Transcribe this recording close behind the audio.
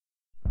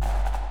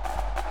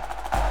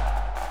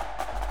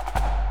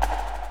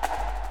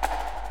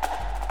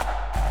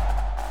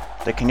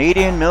the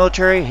Canadian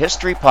Military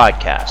History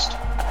Podcast.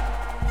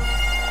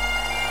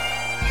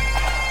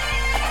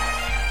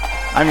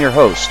 I'm your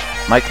host,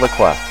 Mike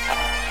Lacroix.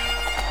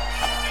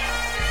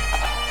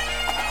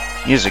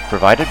 Music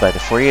provided by the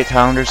 48th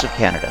Highlanders of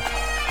Canada.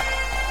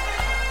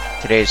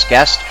 Today's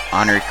guest,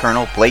 Honorary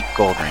Colonel Blake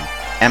Goldring,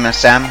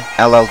 MSM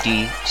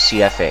LLD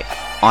CFA,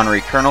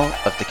 Honorary Colonel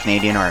of the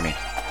Canadian Army.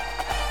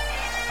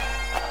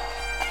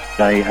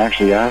 I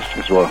actually asked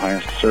His Royal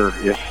Highness, sir,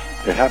 if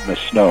it happened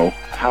to snow,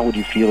 how would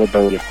you feel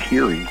about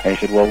appearing? And he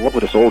said, well, what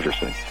would the soldiers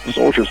think? The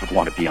soldiers would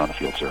want to be on the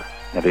field, sir,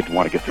 and they'd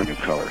want to get their new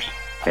colors.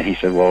 And he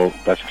said, well,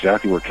 that's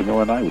exactly where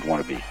Camilla and I would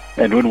want to be.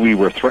 And when we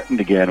were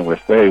threatened again with,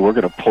 hey, we're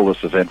going to pull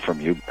this event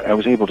from you, I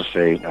was able to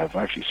say, I've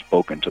actually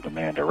spoken to the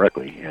man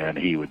directly, and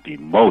he would be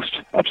most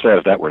upset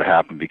if that were to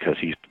happen because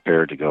he's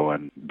prepared to go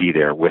and be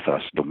there with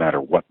us no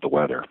matter what the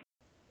weather.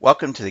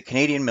 Welcome to the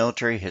Canadian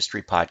Military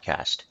History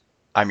Podcast.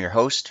 I'm your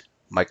host,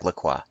 Mike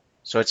Lacroix.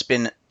 So it's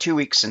been 2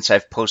 weeks since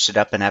I've posted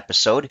up an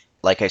episode.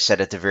 Like I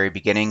said at the very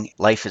beginning,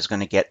 life is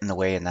going to get in the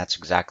way, and that's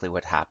exactly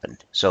what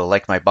happened. So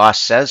like my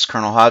boss says,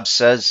 Colonel Hobbs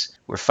says,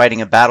 we're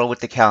fighting a battle with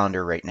the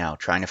calendar right now,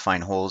 trying to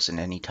find holes in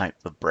any type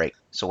of break.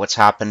 So what's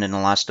happened in the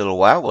last little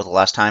while? Well, the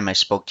last time I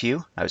spoke to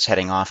you, I was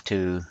heading off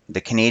to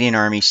the Canadian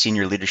Army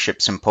Senior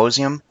Leadership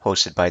Symposium,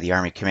 hosted by the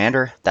Army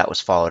Commander. That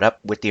was followed up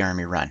with the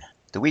Army Run.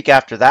 The week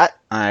after that,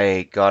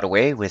 I got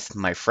away with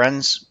my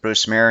friends,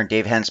 Bruce Mayer and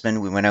Dave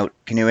Hensman. We went out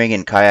canoeing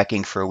and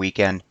kayaking for a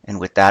weekend, and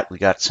with that, we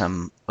got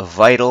some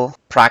vital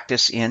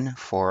practice in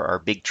for our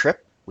big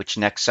trip, which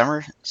next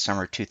summer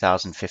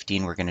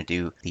 2015, we're going to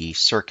do the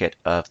circuit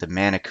of the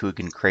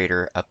Manicouagan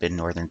Crater up in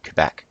northern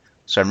Quebec.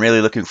 So I'm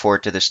really looking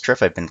forward to this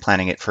trip. I've been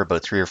planning it for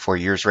about 3 or 4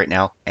 years right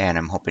now, and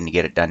I'm hoping to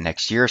get it done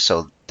next year.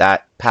 So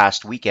that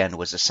past weekend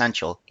was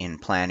essential in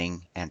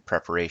planning and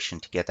preparation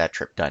to get that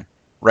trip done.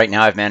 Right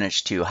now, I've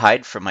managed to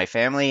hide from my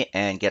family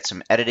and get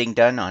some editing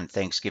done on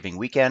Thanksgiving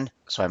weekend.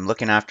 So I'm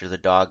looking after the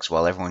dogs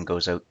while everyone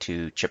goes out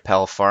to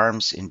Chappell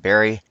Farms in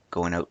Barrie,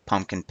 going out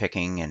pumpkin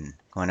picking and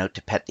going out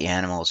to pet the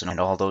animals and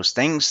all those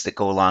things that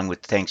go along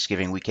with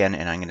Thanksgiving weekend.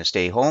 And I'm going to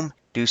stay home,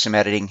 do some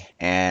editing,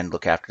 and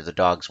look after the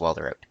dogs while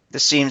they're out.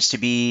 This seems to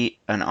be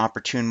an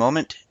opportune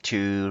moment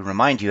to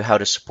remind you how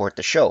to support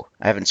the show.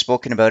 I haven't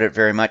spoken about it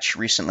very much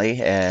recently,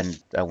 and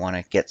I want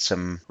to get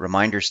some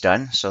reminders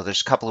done. So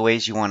there's a couple of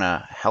ways you want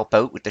to help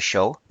out with the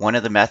show. One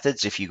of the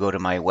methods, if you go to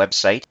my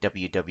website,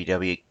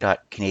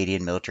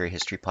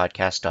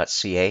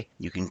 www.canadianmilitaryhistorypodcast.ca,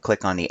 you can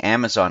click on the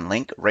Amazon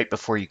link right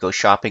before you go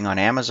shopping on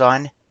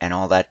Amazon, and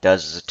all that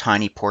does is a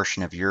tiny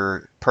portion of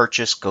your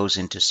purchase goes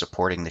into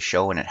supporting the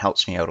show, and it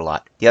helps me out a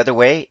lot. The other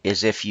way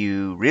is if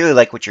you really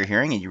like what you're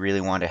hearing and you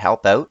really want to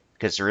help out,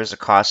 because there is a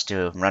cost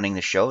to running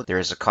the show, there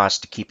is a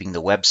cost to keeping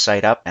the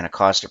website up, and a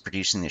cost of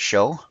producing the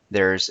show.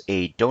 There's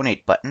a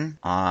donate button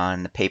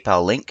on the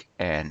PayPal link,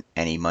 and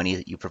any money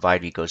that you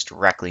provide me goes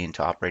directly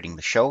into operating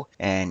the show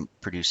and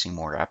producing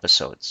more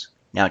episodes.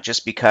 Now,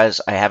 just because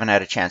I haven't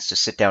had a chance to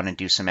sit down and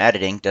do some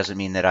editing doesn't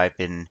mean that I've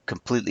been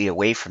completely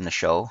away from the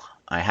show.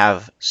 I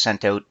have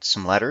sent out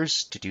some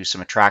letters to do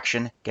some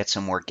attraction, get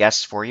some more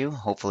guests for you.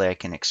 Hopefully I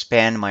can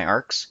expand my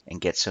arcs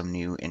and get some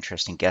new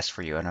interesting guests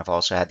for you. And I've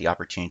also had the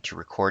opportunity to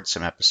record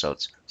some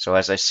episodes. So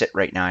as I sit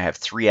right now, I have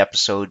 3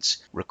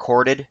 episodes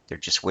recorded. They're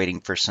just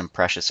waiting for some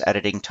precious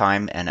editing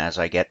time. And as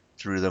I get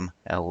through them,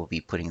 I will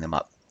be putting them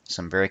up.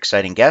 Some very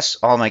exciting guests.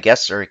 All my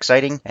guests are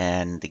exciting,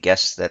 and the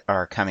guests that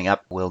are coming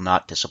up will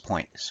not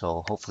disappoint.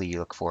 So hopefully you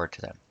look forward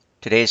to them.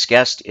 Today's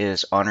guest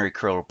is Honorary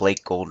Colonel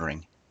Blake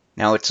Goldring.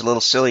 Now, it's a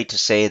little silly to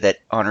say that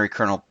Honorary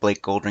Colonel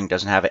Blake Goldring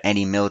doesn't have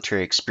any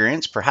military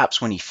experience.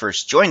 Perhaps when he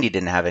first joined, he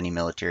didn't have any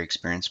military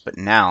experience, but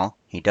now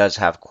he does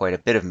have quite a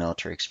bit of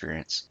military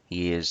experience.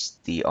 He is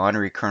the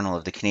Honorary Colonel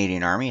of the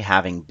Canadian Army,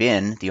 having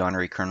been the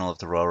Honorary Colonel of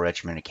the Royal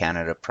Regiment of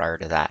Canada prior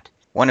to that.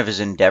 One of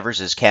his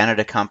endeavors is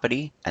Canada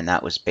Company, and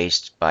that was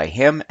based by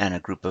him and a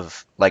group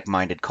of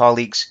like-minded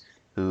colleagues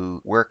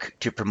who work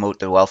to promote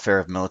the welfare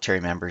of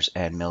military members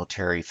and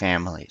military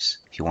families.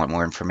 If you want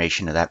more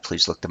information on that,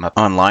 please look them up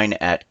online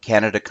at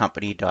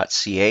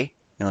canadacompany.ca.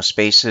 No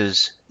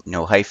spaces,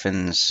 no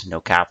hyphens, no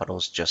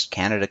capitals, just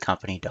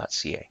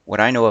canadacompany.ca.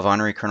 What I know of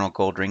Honorary Colonel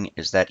Goldring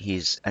is that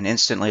he's an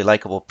instantly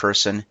likable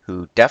person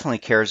who definitely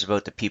cares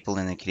about the people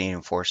in the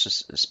Canadian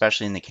Forces,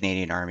 especially in the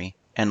Canadian Army.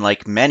 And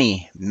like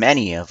many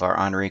of our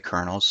honorary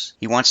colonels,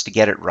 he wants to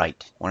get it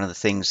right. One of the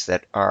things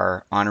that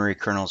our honorary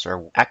colonels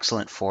are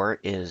excellent for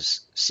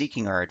is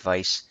seeking our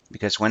advice,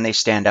 because when they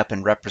stand up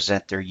and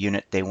represent their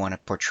unit, they want to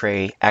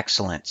portray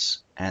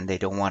excellence, and they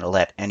don't want to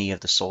let any of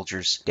the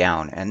soldiers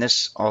down. And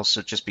this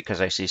also, just because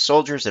I say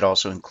soldiers, it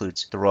also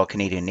includes the Royal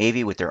Canadian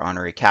Navy with their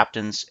honorary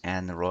captains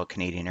and the Royal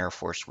Canadian Air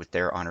Force with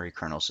their honorary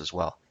colonels as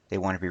well. They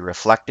want to be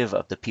reflective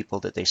of the people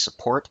that they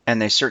support, and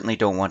they certainly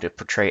don't want to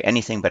portray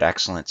anything but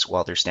excellence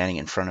while they're standing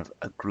in front of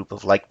a group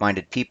of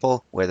like-minded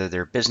people, whether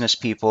they're business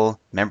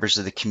people, members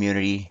of the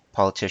community,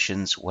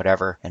 politicians,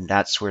 whatever, and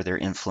that's where their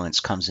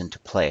influence comes into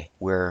play.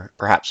 Where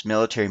perhaps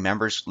military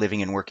members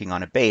living and working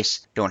on a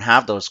base don't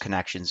have those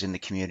connections in the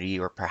community,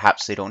 or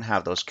perhaps they don't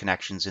have those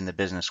connections in the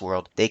business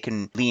world, they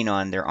can lean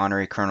on their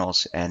honorary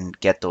colonels and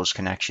get those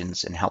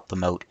connections and help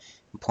them out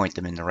and point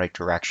them in the right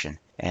direction.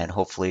 And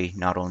hopefully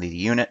not only the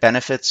unit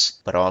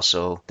benefits, but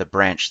also the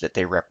branch that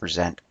they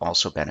represent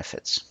also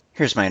benefits.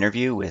 Here's my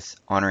interview with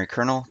Honorary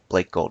Colonel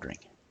Blake Goldring.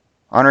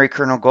 Honorary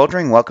Colonel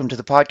Goldring, welcome to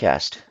the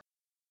podcast.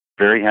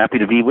 Very happy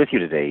to be with you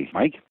today,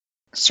 Mike.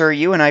 Sir,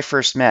 you and I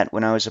first met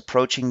when I was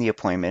approaching the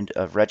appointment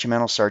of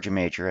Regimental Sergeant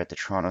Major at the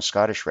Toronto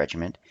Scottish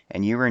Regiment,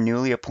 and you were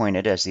newly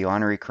appointed as the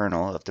Honorary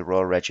Colonel of the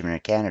Royal Regiment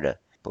of Canada.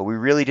 But we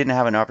really didn't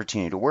have an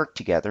opportunity to work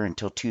together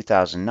until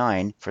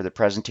 2009 for the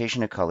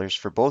presentation of colors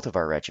for both of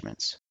our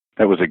regiments.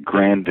 That was a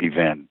grand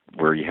event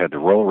where you had the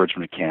Royal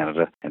Regiment of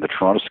Canada and the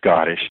Toronto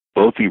Scottish,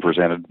 both being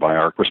presented by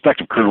our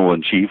respective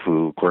Colonel-in-Chief,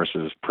 who, of course,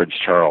 is Prince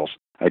Charles.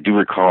 I do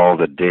recall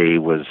the day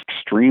was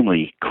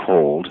extremely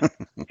cold,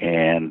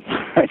 and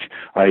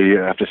I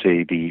have to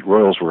say the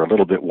Royals were a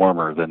little bit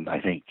warmer than, I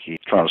think, the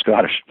Toronto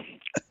Scottish.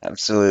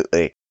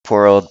 Absolutely.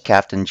 Poor old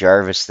Captain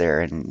Jarvis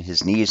there and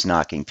his knees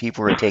knocking.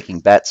 People were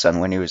taking bets on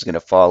when he was going to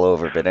fall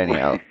over, but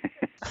anyhow.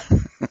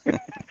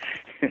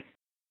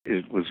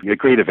 It was a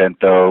great event,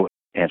 though,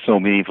 and so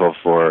meaningful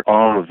for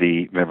all of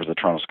the members of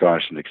the Toronto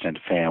Scottish and the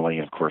extended family,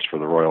 and of course for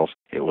the Royals.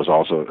 It was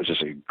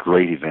just a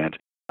great event,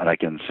 and I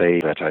can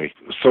say that I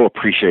so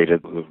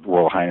appreciated the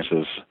Royal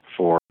Highnesses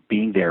for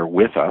being there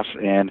with us,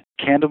 and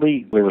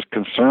candidly, there was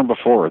concern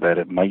before that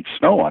it might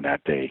snow on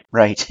that day.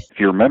 Right. If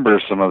you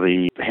remember, some of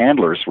the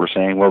handlers were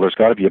saying, well, there's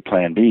got to be a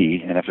plan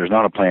B, and if there's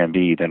not a plan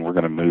B, then we're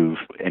going to move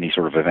any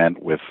sort of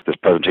event with this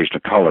presentation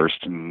of colors,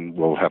 and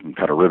we'll have them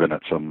cut a ribbon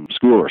at some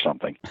school or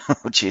something.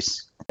 Oh,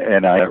 jeez.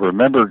 And I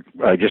remember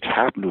I just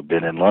happened to have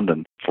been in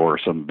London for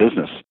some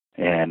business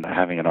and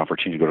having an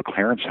opportunity to go to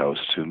Clarence House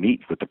to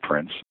meet with the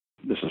Prince.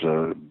 This is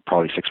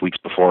probably 6 weeks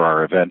before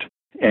our event.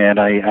 And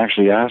I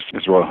actually asked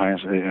His Royal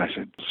Highness, I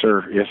said,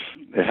 sir, if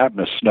it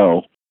happened to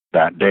snow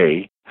that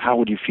day, how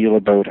would you feel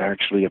about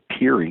actually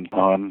appearing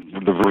on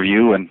the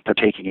review and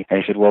partaking? And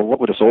he said, well, what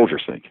would the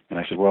soldiers think? And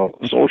I said, well,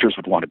 soldiers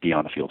would want to be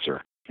on the field,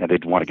 sir, and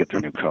they'd want to get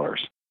their new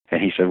colors. And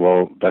he said,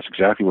 well, that's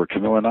exactly where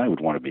Camilla and I would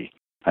want to be.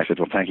 I said,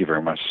 well, thank you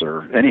very much,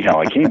 sir.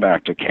 Anyhow, I came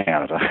back to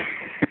Canada.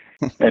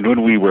 And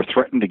when we were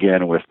threatened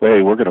again with,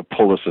 hey, we're going to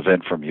pull this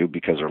event from you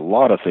because there are a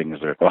lot of things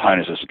that the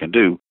Highnesses can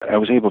do, I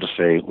was able to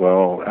say,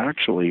 well,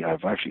 actually,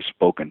 I've actually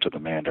spoken to the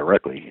man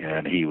directly,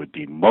 and he would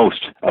be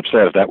most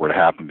upset if that were to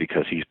happen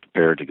because he's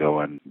prepared to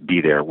go and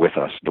be there with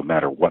us no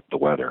matter what the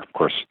weather. Of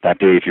course, that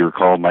day, if you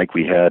recall, Mike,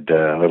 we had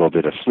a little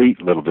bit of sleet,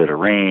 a little bit of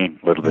rain,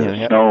 a little bit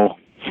of snow.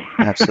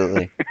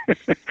 Absolutely.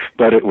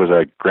 But it was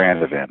a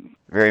grand event.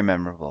 Very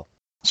memorable.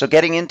 So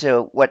getting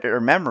into what are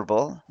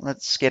memorable,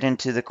 let's get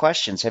into the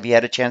questions. Have you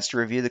had a chance to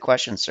review the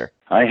questions, sir?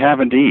 I have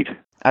indeed.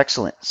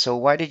 Excellent. So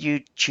why did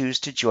you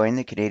choose to join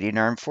the Canadian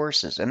Armed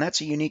Forces? And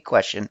that's a unique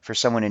question for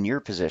someone in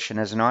your position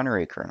as an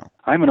honorary colonel.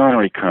 I'm an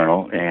honorary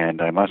colonel,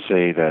 and I must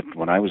say that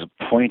when I was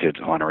appointed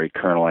honorary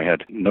colonel, I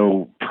had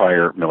no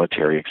prior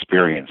military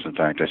experience. In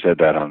fact, I said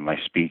that on my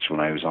speech when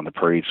I was on the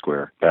parade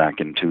square back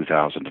in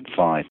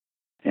 2005.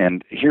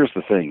 And here's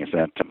the thing, is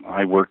that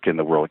I work in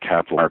the world of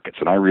capital markets,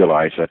 and I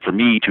realize that for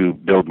me to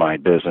build my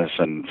business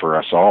and for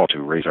us all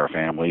to raise our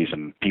families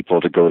and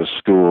people to go to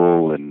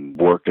school and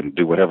work and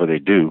do whatever they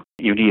do,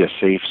 you need a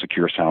safe,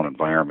 secure, sound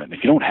environment.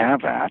 If you don't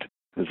have that,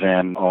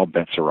 then all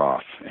bets are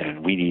off,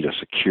 and we need a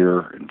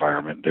secure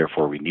environment.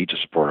 Therefore, we need to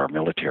support our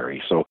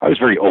military. So I was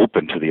very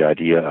open to the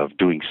idea of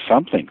doing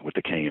something with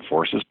the Canadian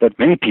Forces, but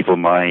many people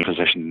in my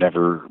position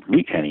never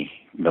meet any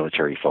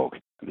military folk.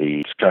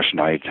 The discussion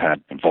I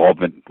had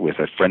involvement with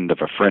a friend of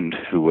a friend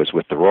who was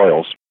with the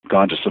Royals,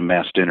 gone to some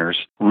mass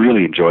dinners,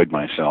 really enjoyed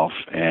myself,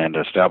 and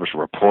established a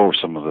rapport with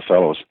some of the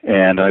fellows.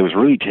 And I was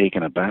really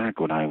taken aback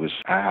when I was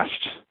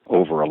asked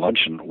over a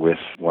luncheon with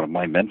one of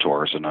my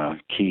mentors and a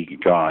key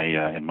guy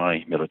in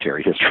my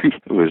military history,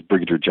 who was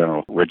Brigadier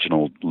General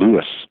Reginald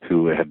Lewis,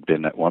 who had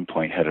been at one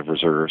point head of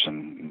reserves,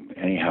 and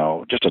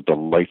anyhow, just a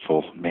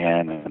delightful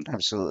man. And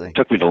absolutely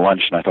took me to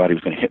lunch, and I thought he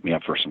was going to hit me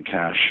up for some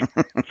cash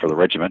for the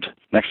regiment.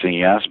 Next thing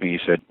he asked me, he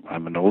said,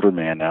 I'm an older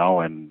man now,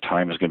 and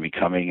time is going to be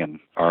coming, and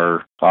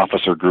our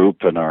officer group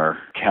and our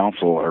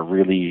council are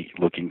really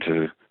looking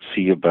to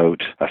see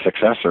about a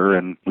successor,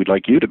 and we'd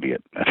like you to be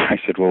it. And I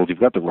said, well, you've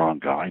got the wrong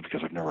guy,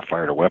 because I've never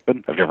fired a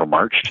weapon, I've never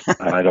marched,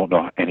 and I don't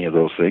know any of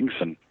those things,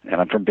 and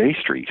I'm from Bay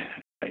Street.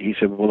 He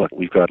said, well, look,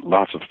 we've got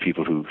lots of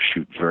people who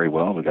shoot very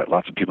well. We've got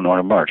lots of people who know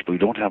how to march, but we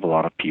don't have a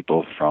lot of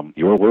people from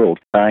your world.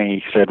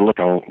 I said, look,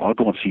 I'll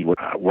go and see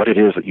what it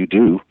is that you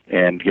do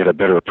and get a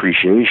better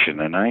appreciation.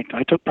 And I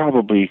took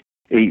probably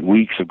 8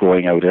 weeks of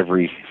going out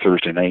every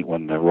Thursday night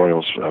when the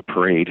Royals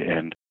parade.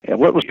 And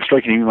what was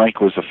striking to me, Mike,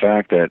 was the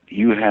fact that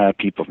you had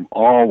people from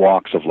all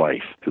walks of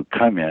life who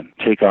come in,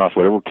 take off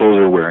whatever clothes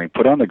they're wearing,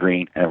 put on the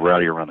green, and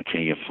rally around the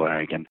Canadian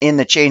flag. And In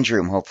the change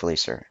room, hopefully,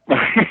 sir.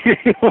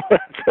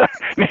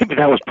 maybe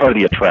that was part of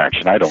the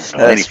attraction. I don't know.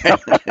 That's right.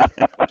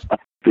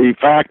 The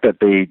fact that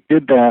they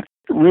did that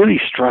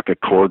really struck a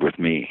chord with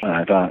me. And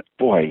I thought,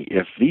 boy,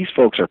 if these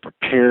folks are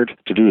prepared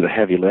to do the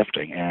heavy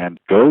lifting and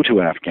go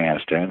to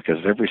Afghanistan,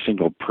 because every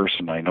single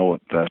person I know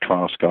at the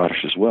Toronto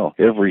Scottish as well,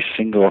 every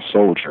single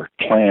soldier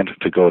planned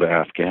to go to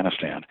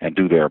Afghanistan and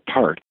do their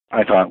part,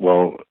 I thought,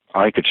 well,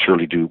 I could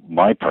surely do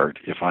my part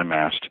if I'm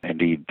asked.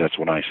 Indeed, that's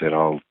when I said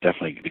I'll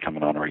definitely become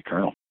an honorary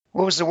colonel.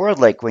 What was the world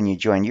like when you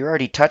joined? You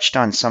already touched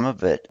on some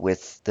of it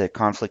with the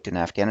conflict in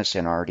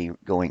Afghanistan already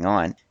going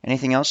on.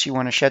 Anything else you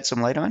want to shed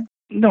some light on?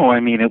 No, I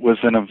mean, it was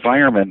an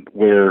environment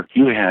where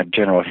you had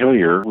General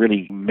Hillier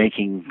really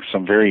making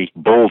some very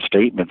bold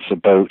statements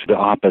about the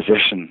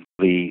opposition,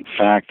 the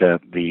fact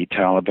that the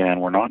Taliban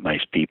were not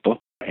nice people,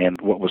 and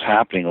what was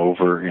happening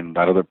over in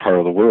that other part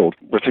of the world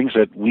were things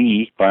that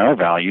we, by our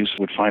values,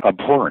 would find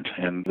abhorrent.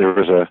 And there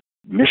was a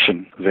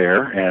mission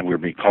there, and we were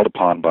being called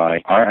upon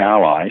by our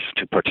allies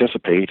to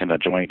participate in a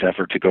joint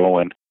effort to go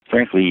and,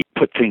 frankly,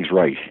 put things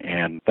right.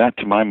 And that,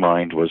 to my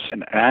mind, was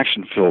an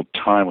action-filled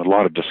time with a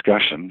lot of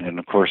discussion. And,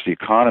 of course, the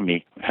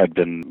economy had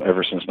been,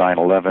 ever since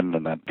 9/11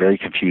 and that very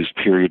confused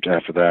period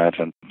after that,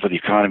 but the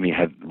economy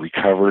had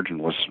recovered and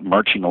was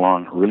marching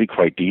along really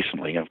quite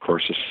decently. And, of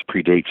course, this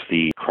predates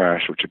the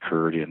crash which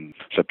occurred in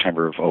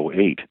September of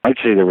 '08. I'd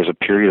say there was a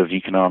period of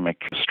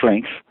economic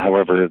strength.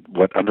 However,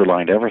 what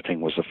underlined everything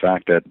was the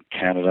fact that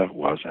Canada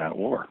was at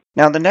war.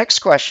 Now, the next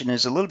question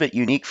is a little bit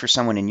unique for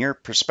someone in your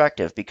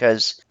perspective,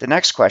 because the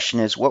next question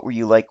is, what were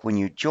you like when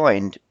you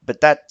joined?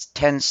 But that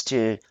tends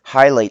to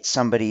highlight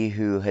somebody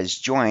who has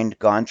joined,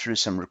 gone through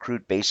some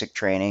recruit basic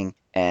training,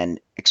 and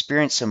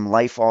experienced some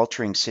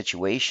life-altering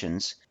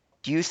situations.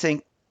 Do you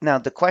think, now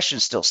the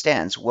question still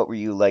stands, what were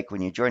you like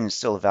when you joined? It's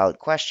still a valid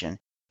question.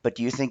 But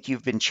do you think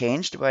you've been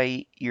changed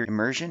by your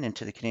immersion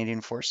into the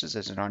Canadian Forces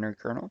as an honorary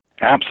colonel?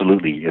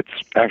 Absolutely. It's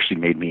actually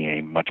made me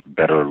a much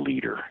better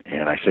leader.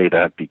 And I say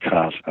that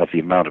because of the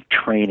amount of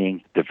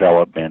training,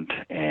 development,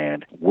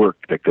 and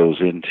work that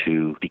goes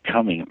into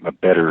becoming a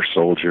better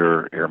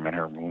soldier, airman,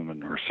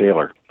 airwoman, or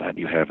sailor that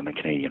you have in the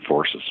Canadian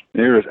Forces.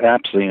 There is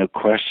absolutely no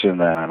question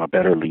that I'm a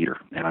better leader.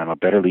 And I'm a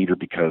better leader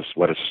because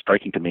what is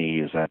striking to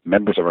me is that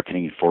members of our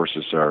Canadian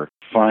Forces are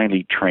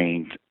finely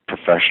trained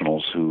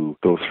professionals who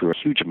go through a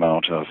huge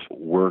amount of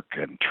work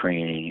and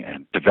training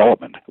and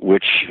development,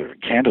 which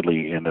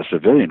candidly in the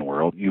civilian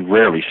world you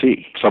rarely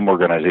see. Some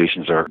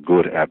organizations are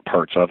good at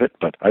parts of it,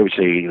 but I would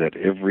say that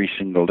every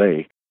single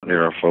day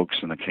there are folks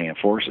in the Canadian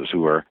Forces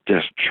who are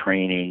just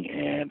training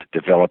and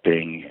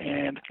developing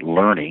and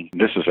learning.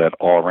 This is at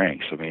all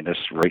ranks. I mean, this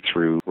right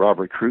through raw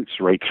recruits,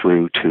 right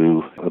through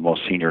to the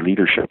most senior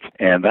leadership.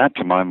 And that,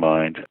 to my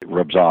mind,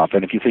 rubs off.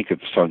 And if you think of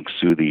Sun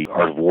Tzu, The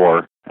Art of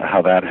War,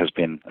 how that has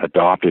been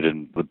adopted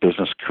in the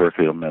business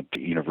curriculum at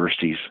the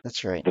universities.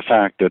 That's right. The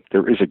fact that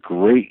there is a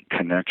great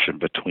connection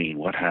between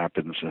what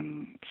happens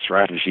in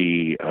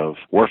strategy of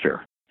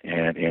warfare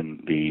and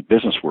in the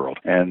business world.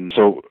 And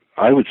so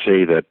I would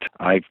say that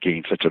I've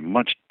gained such a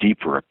much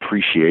deeper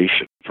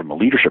appreciation from a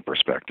leadership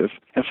perspective.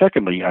 And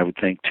secondly, I would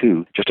think,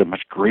 too, just a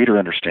much greater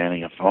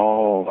understanding of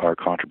all our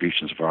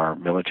contributions of our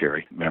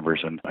military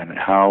members and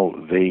how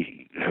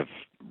they have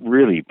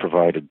really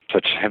provided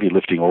such heavy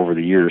lifting over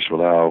the years to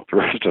allow the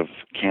rest of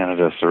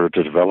Canada sort of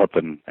to develop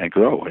and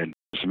grow. And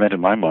cement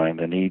in my mind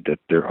the need that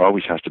there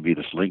always has to be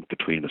this link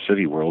between the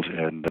civvy world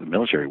and the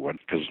military one,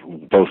 because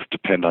both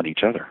depend on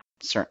each other.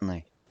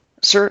 Certainly.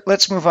 Sir,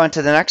 let's move on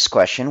to the next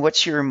question.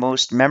 What's your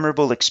most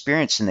memorable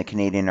experience in the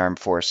Canadian Armed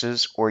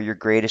Forces or your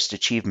greatest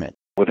achievement?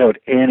 Without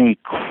any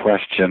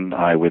question,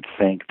 I would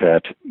think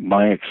that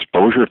my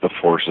exposure to the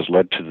forces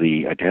led to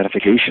the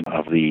identification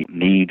of the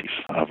needs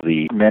of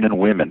the men and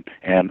women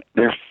and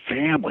their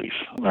families.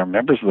 Our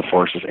members of the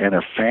forces and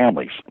their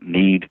families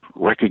need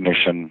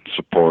recognition,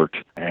 support,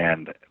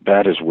 and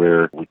that is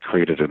where we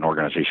created an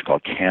organization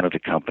called Canada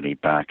Company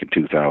back in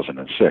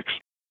 2006.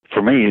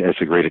 For me, it's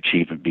a great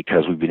achievement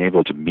because we've been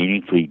able to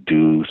meaningfully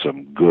do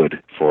some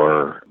good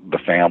for the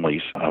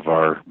families of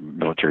our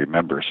military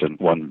members. And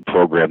one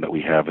program that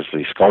we have is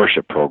the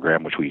scholarship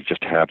program, which we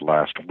just had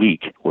last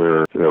week,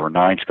 where there were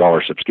 9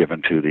 scholarships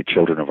given to the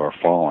children of our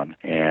fallen.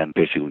 And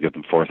basically we give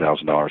them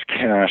 $4,000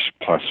 cash,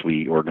 plus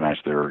we organize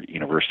their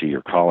university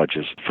or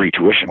colleges free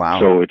tuition.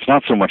 Wow. So it's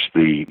not so much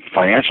the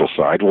financial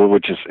side,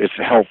 which is it's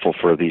helpful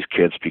for these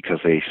kids because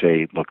they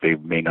say, look, they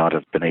may not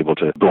have been able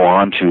to go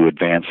on to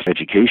advanced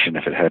education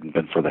if it hadn't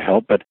been for the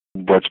help, but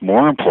What's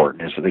more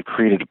important is that they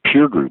created a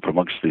peer group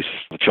amongst the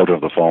children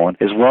of the fallen,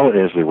 as well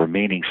as the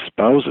remaining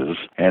spouses,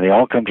 and they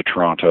all come to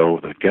Toronto,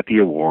 they get the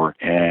award,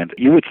 and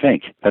you would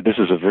think that this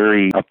is a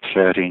very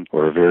upsetting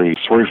or a very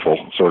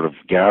sorrowful sort of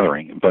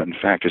gathering, but in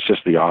fact it's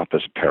just the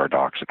opposite,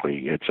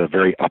 paradoxically. It's a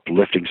very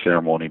uplifting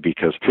ceremony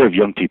because you have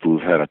young people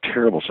who've had a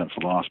terrible sense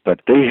of loss,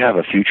 but they have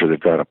a future, they've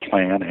got a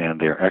plan, and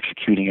they're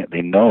executing it.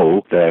 They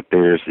know that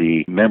there's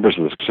the members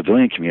of the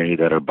civilian community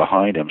that are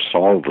behind them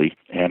solidly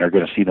and are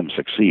going to see them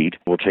succeed.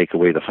 We'll take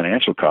away the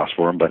financial cost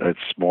for them, but it's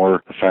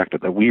more the fact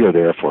that we are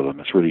there for them.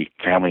 It's really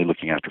family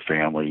looking after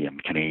family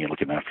and Canadian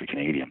looking after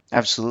Canadian.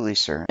 Absolutely,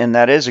 sir. And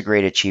that is a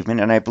great achievement,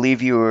 and I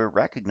believe you were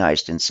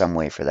recognized in some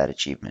way for that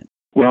achievement.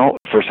 Well,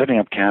 for setting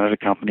up Canada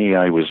Company,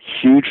 I was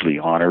hugely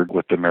honored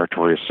with the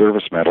Meritorious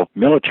Service Medal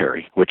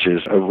Military, which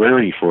is a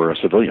rarity for a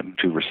civilian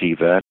to receive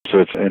that. So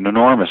it's an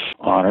enormous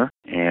honor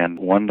and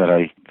one that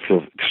I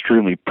feel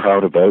extremely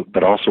proud about,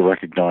 but also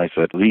recognize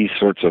that these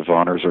sorts of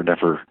honors are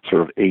never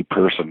sort of a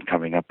person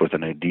coming up with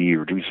an idea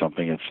or do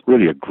something. It's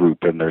really a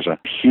group, and there's a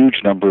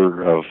huge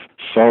number of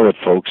solid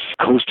folks,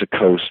 coast to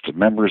coast,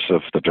 members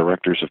of the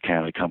directors of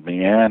Canada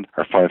Company and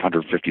our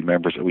 550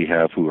 members that we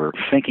have who are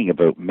thinking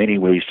about many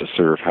ways to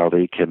serve, how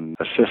they can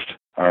assist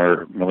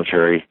our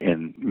military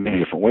in many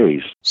different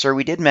ways. Sir,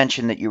 we did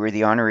mention that you were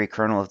the Honorary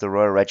Colonel of the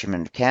Royal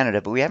Regiment of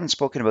Canada, but we haven't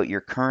spoken about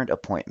your current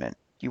appointment.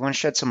 Do you want to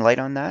shed some light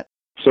on that?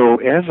 So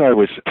as I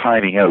was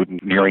timing out and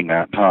nearing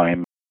that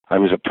time, I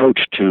was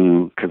approached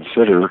to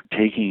consider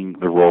taking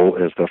the role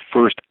as the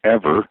first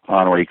ever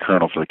Honorary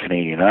Colonel for the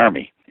Canadian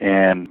Army.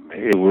 And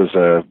it was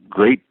a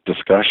great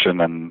discussion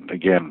and,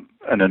 again,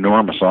 an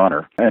enormous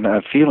honor, and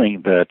a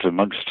feeling that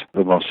amongst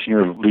the most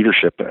senior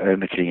leadership in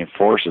the Canadian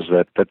Forces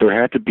that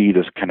there had to be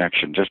this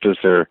connection, just as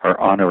there are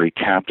honorary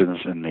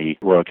captains in the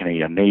Royal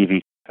Canadian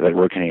Navy, that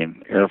Royal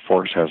Canadian Air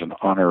Force has an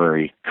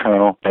honorary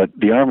colonel, but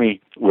the Army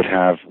would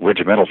have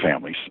regimental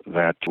families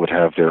that would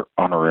have their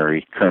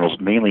honorary colonels,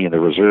 mainly in the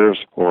reserves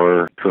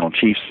or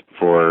colonel-chiefs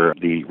for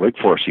the Wake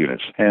Force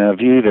units. And a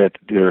view that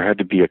there had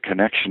to be a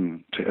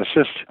connection to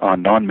assist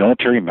on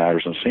non-military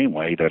matters in the same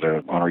way that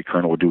an honorary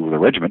colonel would do with a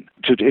regiment,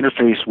 to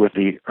interface with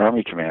the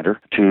Army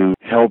commander to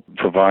help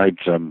provide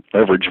some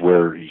leverage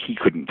where he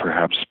couldn't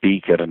perhaps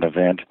speak at an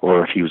event,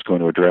 or if he was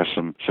going to address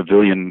some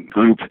civilian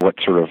group, what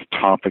sort of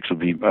topics would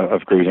be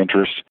of great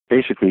interest.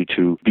 Basically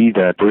to be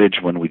that bridge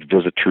when we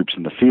visit troops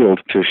in the field,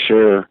 to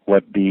share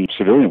what the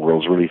civilian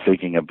world is really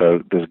thinking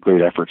about the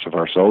great efforts of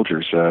our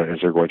soldiers as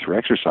they're going through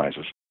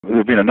exercises. There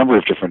have been a number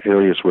of different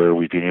areas where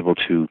we've been able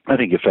to, I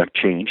think, effect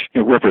change. It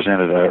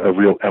represented a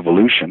real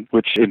evolution,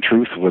 which in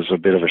truth was a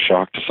bit of a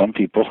shock to some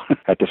people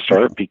at the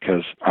start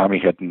because Army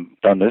hadn't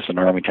done this, and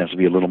Army tends to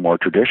be a little more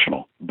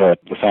traditional. But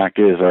the fact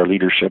is, our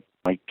leadership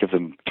might give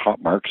them top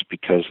marks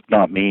because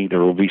not me, there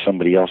will be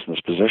somebody else in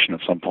this position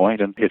at some point,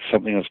 and it's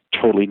something that's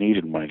totally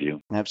needed in my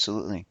view.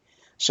 Absolutely.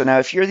 So now,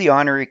 if you're the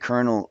Honorary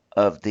Colonel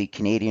of the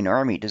Canadian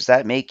Army, does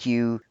that make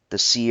you the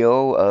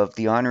CO of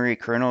the Honorary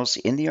Colonels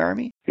in the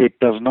Army? It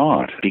does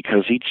not,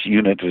 because each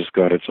unit has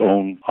got its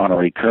own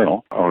Honorary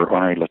Colonel or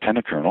Honorary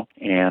Lieutenant Colonel,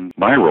 and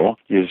my role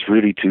is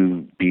really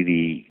to be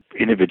the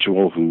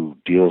individual who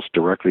deals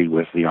directly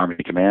with the Army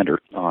commander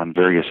on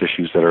various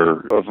issues that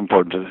are of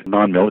importance,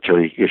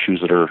 non-military issues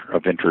that are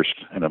of interest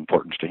and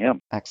importance to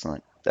him.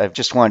 Excellent. I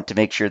just wanted to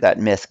make sure that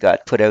myth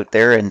got put out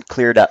there and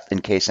cleared up in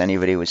case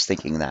anybody was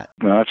thinking that.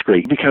 No, that's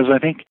great, because I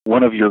think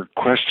one of your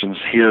questions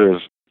here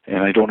is, and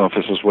I don't know if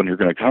this is one you're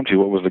going to come to,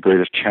 what was the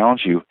greatest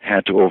challenge you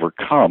had to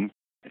overcome?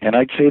 And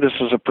I'd say this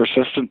is a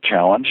persistent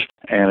challenge,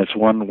 and it's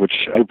one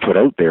which I put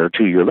out there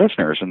to your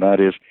listeners, and that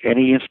is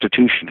any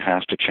institution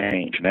has to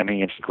change, and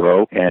any institution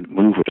grow and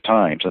move with the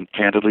times. And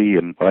candidly,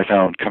 and what I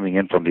found coming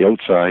in from the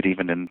outside,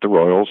 even in the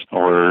Royals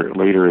or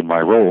later in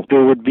my role,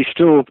 there would be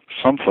still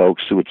some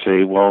folks who would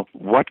say, well,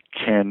 what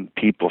can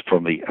people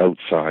from the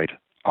outside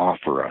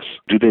offer us?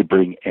 Do they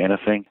bring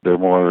anything? They're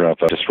more of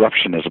a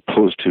disruption as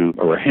opposed to,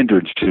 or a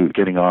hindrance to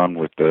getting on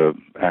with the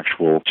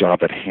actual job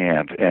at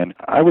hand. And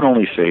I would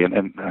only say,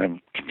 and I'm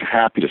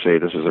happy to say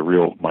this is a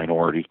real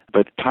minority,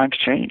 but times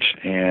change,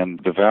 and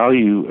the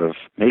value of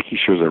making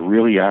sure there's a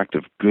really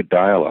active, good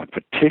dialogue,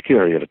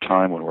 particularly at a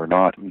time when we're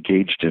not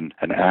engaged in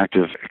an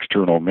active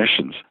external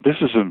missions. This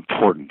is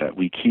important that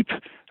we keep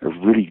a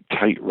really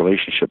tight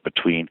relationship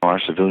between our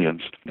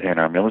civilians and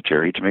our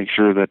military to make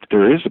sure that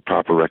there is the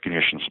proper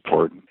recognition,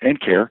 support,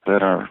 and care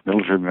that our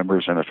military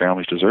members and their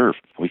families deserve.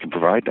 We can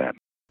provide that.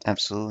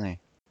 Absolutely.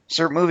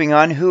 Sir, moving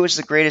on, who is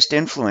the greatest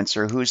influence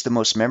or who is the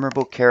most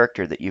memorable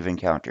character that you've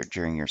encountered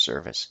during your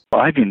service?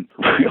 I've been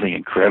really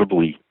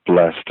incredibly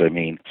blessed. I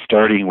mean,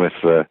 starting with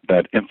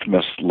that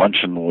infamous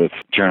luncheon with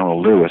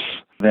General Lewis,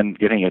 then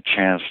getting a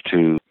chance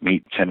to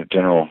meet Lieutenant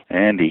General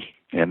Andy,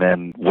 and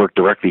then work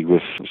directly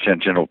with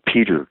Lieutenant General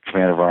Peter,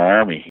 commander of our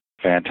Army.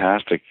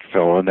 Fantastic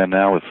fellow. And then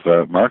now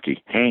with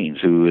Marky Haynes,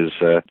 who is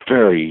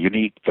very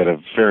unique but a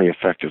very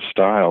effective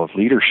style of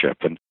leadership.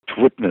 And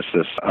to witness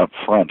this up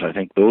front, I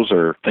think those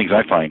are things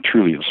I find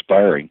truly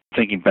inspiring.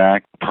 Thinking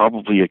back,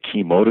 probably a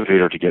key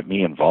motivator to get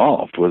me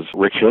involved was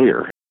Rick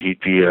Hillier.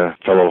 He'd be a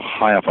fellow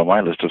high up on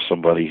my list of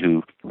somebody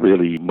who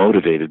really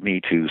motivated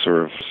me to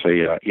sort of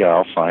say, yeah,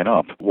 I'll sign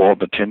up.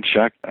 Walton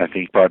Tinchak, I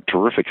think, brought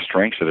terrific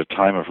strengths at a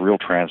time of real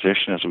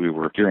transition as we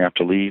were gearing up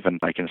to leave. And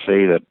I can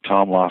say that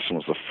Tom Lawson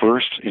was the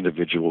first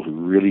individual who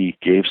really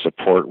gave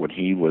support when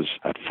he was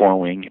at Four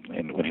Wing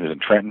and when he was in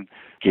Trenton,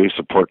 gave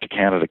support to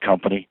Canada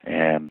Company,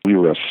 and we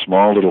were a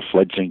small little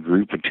fledgling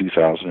group in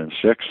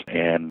 2006,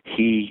 and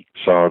he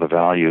saw the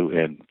value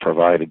and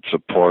provided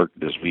support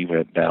as we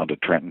went down to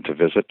Trenton to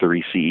visit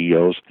the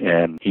CEOs,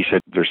 and he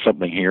said, there's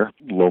something here.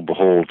 Lo and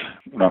behold,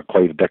 not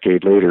quite a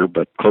decade later,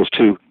 but close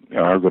to,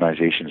 our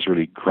organization is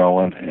really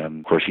growing, and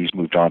of course he's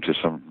moved on to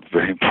some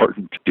very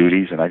important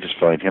duties, and I just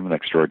find him an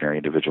extraordinary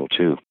individual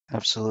too.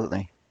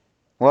 Absolutely.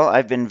 Well,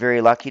 I've been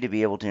very lucky to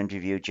be able to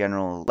interview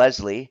General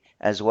Leslie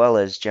as well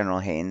as General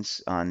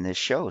Haines on this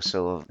show,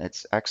 so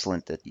it's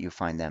excellent that you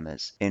find them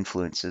as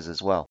influences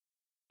as well.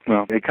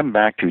 Well, they come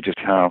back to just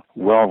how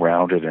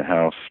well-rounded and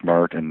how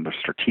smart and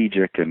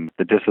strategic and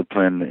the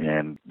discipline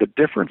and the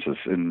differences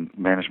in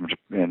management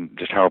and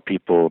just how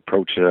people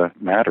approach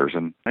matters.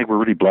 And I think we're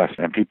really blessed,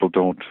 and people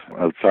don't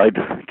outside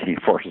the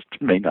Canadian Forces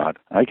may not.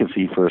 I can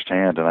see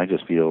firsthand, and I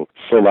just feel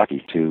so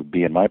lucky to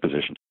be in my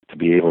position, to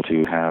be able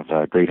to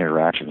have great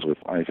interactions with,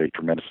 I think,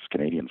 tremendous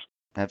Canadians.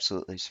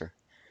 Absolutely, sir.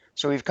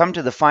 So we've come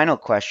to the final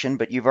question,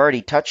 but you've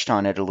already touched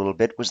on it a little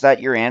bit. Was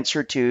that your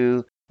answer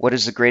to what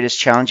is the greatest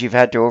challenge you've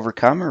had to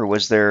overcome, or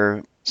was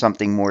there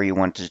something more you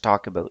wanted to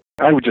talk about?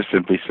 I would just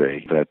simply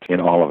say that in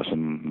all of us,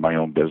 in my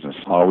own business,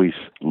 always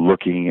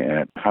looking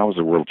at how has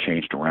the world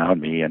changed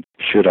around me, and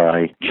should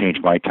I change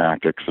my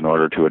tactics in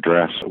order to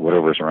address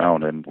whatever's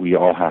around? And we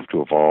all have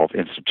to evolve.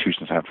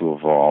 Institutions have to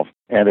evolve.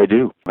 And they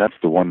do. That's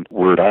the one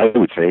word I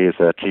would say is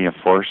that Canadian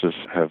Forces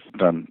have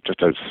done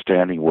just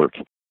outstanding work.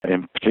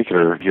 In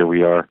particular, here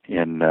we are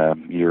in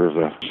year of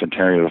the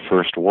centenary of the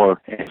First War,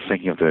 and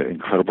thinking of the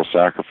incredible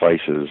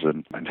sacrifices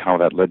and how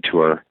that led to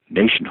our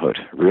nationhood,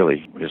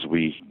 really, as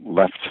we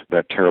left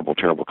that terrible,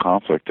 terrible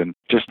conflict. And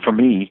just for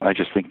me, I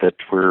just think that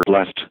we're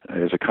blessed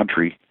as a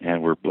country,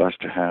 and we're blessed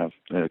to have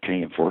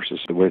Canadian Forces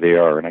the way they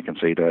are. And I can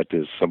say that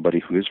as somebody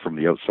who is from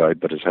the outside,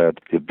 but has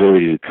had the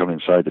ability to come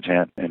inside the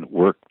tent and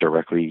work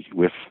directly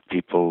with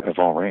people of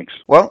all ranks.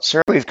 Well,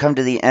 sir, we've come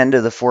to the end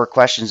of the 4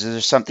 questions. Is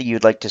there something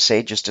you'd like to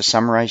say just to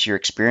summarize your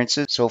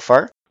experiences so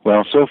far?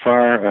 Well, so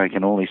far, I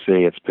can only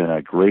say it's been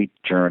a great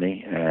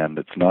journey, and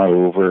it's not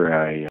over.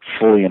 I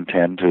fully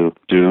intend to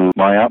do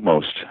my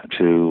utmost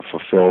to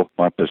fulfill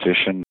my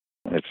position.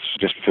 It's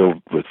just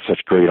filled with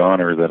such great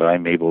honor that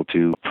I'm able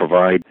to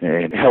provide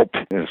and help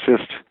and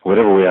assist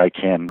whatever way I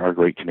can our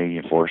great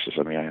Canadian Forces.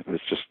 I mean,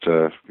 it's just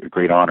a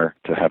great honor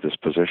to have this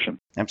position.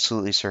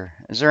 Absolutely, sir.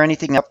 Is there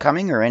anything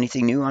upcoming or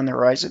anything new on the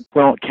horizon?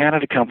 Well,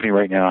 Canada Company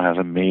right now has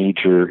a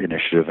major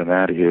initiative, and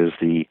that is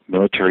the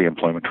Military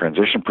Employment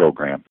Transition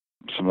Program.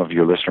 Some of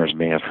your listeners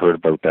may have heard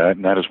about that,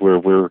 and that is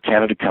where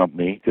Canada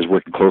Company is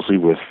working closely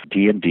with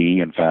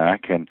D&D and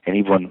VAC, and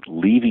anyone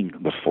leaving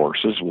the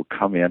forces will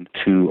come in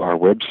to our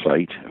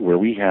website where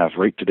we have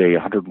right today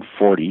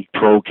 140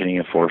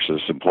 pro-Canadian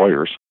Forces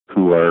employers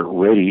who are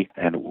ready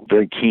and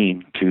very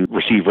keen to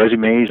receive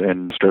resumes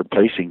and start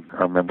placing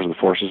our members of the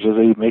forces as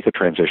they make a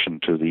transition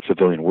to the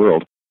civilian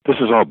world. This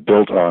is all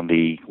built on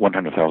the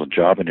 100,000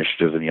 job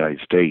initiative in the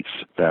United States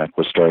that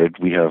was started.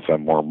 We have a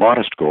more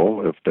modest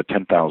goal of the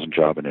 10,000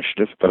 job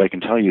initiative, but I can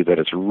tell you that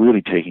it's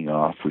really taking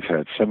off. We've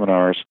had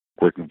seminars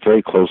working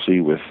very closely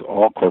with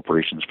all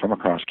corporations from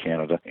across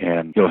Canada,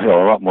 and you'll hear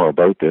a lot more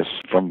about this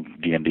from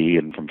D&D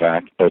and from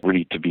VAC, but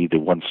really to be the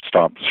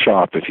one-stop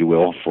shop, if you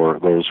will, for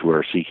those who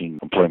are seeking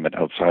employment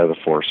outside of the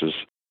forces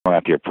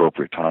at the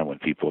appropriate time when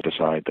people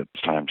decide that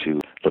it's time to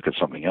look at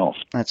something else.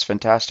 That's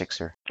fantastic,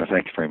 sir.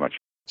 Thank you very much.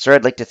 Sir,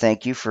 I'd like to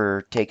thank you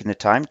for taking the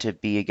time to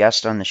be a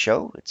guest on the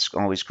show. It's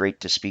always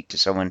great to speak to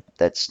someone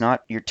that's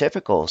not your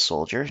typical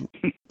soldier,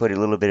 put a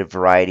little bit of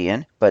variety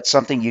in. But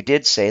something you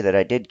did say that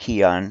I did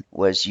key on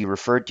was you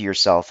referred to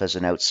yourself as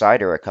an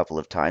outsider a couple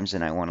of times,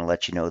 and I want to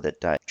let you know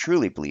that I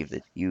truly believe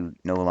that you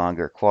no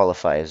longer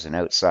qualify as an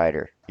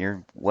outsider.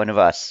 You're one of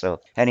us.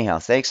 So anyhow,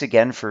 thanks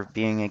again for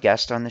being a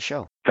guest on the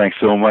show. Thanks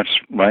so much,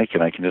 Mike,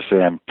 and I can just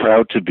say I'm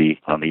proud to be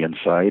on the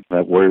inside.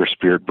 That warrior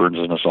spirit burns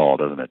in us all,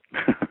 doesn't it?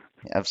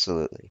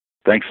 Absolutely.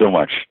 Thanks so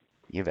much.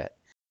 You bet.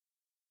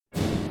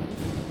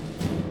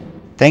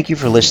 Thank you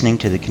for listening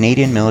to the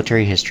Canadian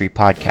Military History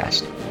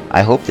Podcast.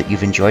 I hope that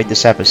you've enjoyed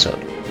this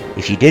episode.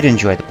 If you did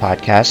enjoy the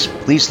podcast,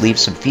 please leave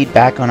some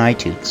feedback on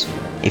iTunes.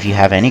 If you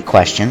have any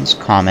questions,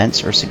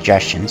 comments, or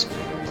suggestions,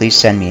 please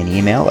send me an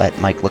email at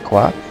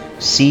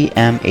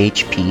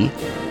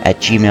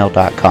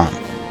mikelacroix@cmhp@gmail.com.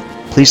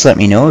 Please let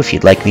me know if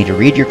you'd like me to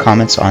read your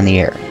comments on the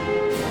air.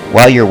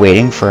 While you're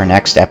waiting for our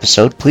next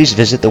episode, please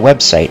visit the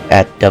website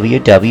at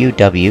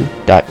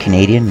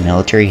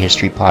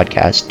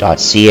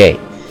www.canadianmilitaryhistorypodcast.ca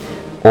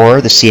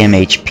or the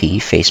CMHP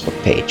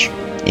Facebook page.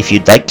 If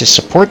you'd like to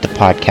support the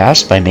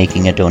podcast by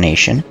making a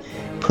donation,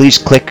 please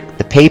click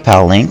the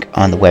PayPal link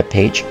on the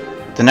webpage.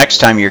 The next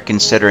time you're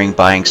considering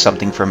buying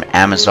something from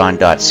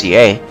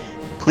Amazon.ca,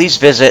 please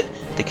visit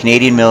the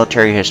Canadian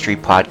Military History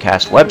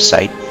Podcast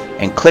website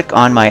and click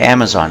on my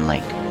Amazon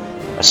link.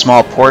 A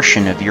small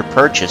portion of your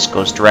purchase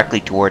goes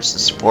directly towards the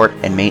support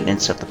and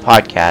maintenance of the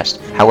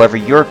podcast. However,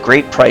 your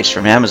great price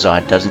from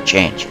Amazon doesn't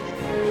change.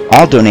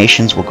 All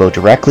donations will go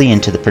directly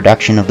into the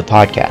production of the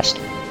podcast.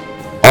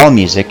 All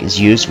music is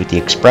used with the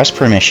express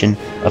permission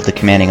of the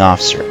commanding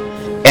officer.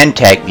 End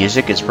tag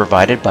music is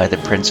provided by the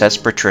Princess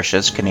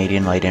Patricia's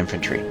Canadian Light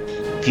Infantry.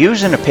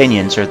 Views and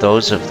opinions are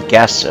those of the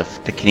guests of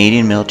the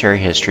Canadian Military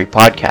History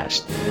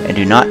Podcast and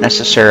do not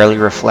necessarily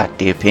reflect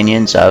the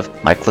opinions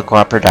of Mike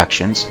Lacroix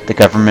Productions, the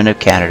Government of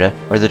Canada,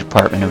 or the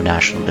Department of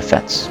National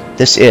Defence.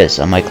 This is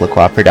a Mike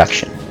Lacroix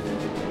production.